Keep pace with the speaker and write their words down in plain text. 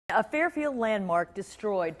A Fairfield landmark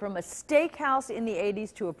destroyed, from a steakhouse in the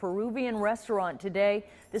 80s to a Peruvian restaurant today.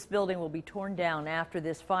 This building will be torn down after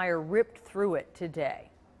this fire ripped through it today.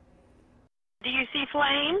 Do you see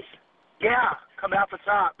flames? Yeah, coming out the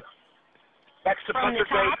top. Next to From the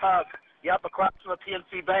Butcher Day top? Pub. Yep, across from the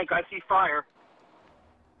PNC Bank. I see fire.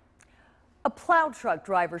 A plow truck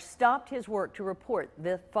driver stopped his work to report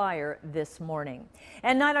the fire this morning.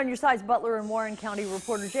 And Night on Your Side's Butler and Warren County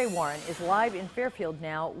reporter Jay Warren is live in Fairfield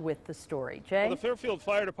now with the story. Jay? Well, the Fairfield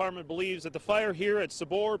Fire Department believes that the fire here at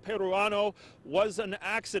Sabor Peruano was an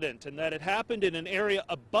accident and that it happened in an area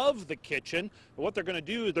above the kitchen. What they're going to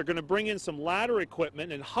do is they're going to bring in some ladder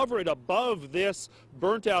equipment and hover it above this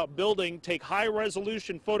burnt out building, take high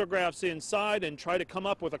resolution photographs inside and try to come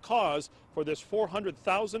up with a cause for this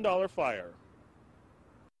 $400,000 fire.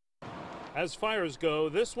 As fires go,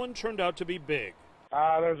 this one turned out to be big.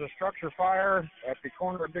 There's a structure fire at the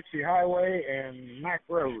corner of Dixie Highway and Mack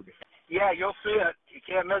Road. Yeah, you'll see it. You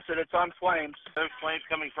can't miss it. It's on flames. There's flames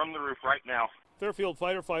coming from the roof right now. Fairfield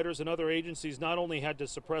firefighters and other agencies not only had to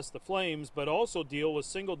suppress the flames, but also deal with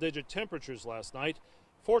single-digit temperatures last night.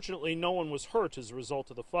 Fortunately, no one was hurt as a result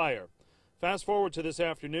of the fire. Fast forward to this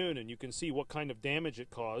afternoon, and you can see what kind of damage it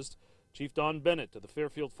caused. Chief Don Bennett of the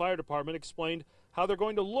Fairfield Fire Department explained how they're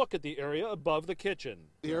going to look at the area above the kitchen.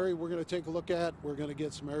 The area we're going to take a look at, we're going to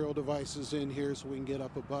get some aerial devices in here so we can get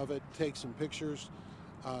up above it, take some pictures.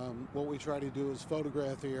 What we try to do is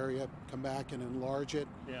photograph the area, come back and enlarge it,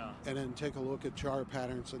 and then take a look at char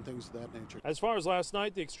patterns and things of that nature. As far as last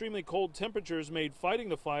night, the extremely cold temperatures made fighting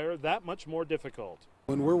the fire that much more difficult.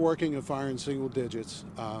 When we're working a fire in single digits,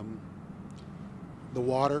 the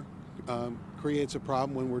water creates a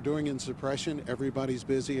problem. When we're doing in suppression, everybody's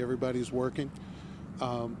busy, everybody's working.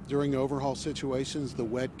 During overhaul situations, the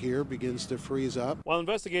wet gear begins to freeze up. While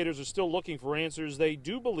investigators are still looking for answers, they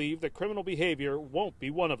do believe that criminal behavior won't be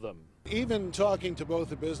one of them. Even talking to both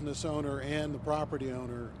the business owner and the property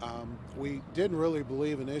owner, we didn't really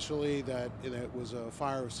believe initially that it was a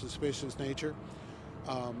fire of suspicious nature.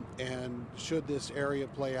 And should this area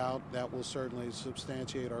play out, that will certainly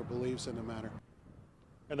substantiate our beliefs in the matter.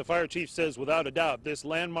 And the fire chief says without a doubt this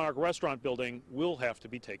landmark restaurant building will have to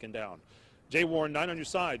be taken down. Jay Warren, 9 on Your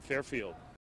Side, Fairfield.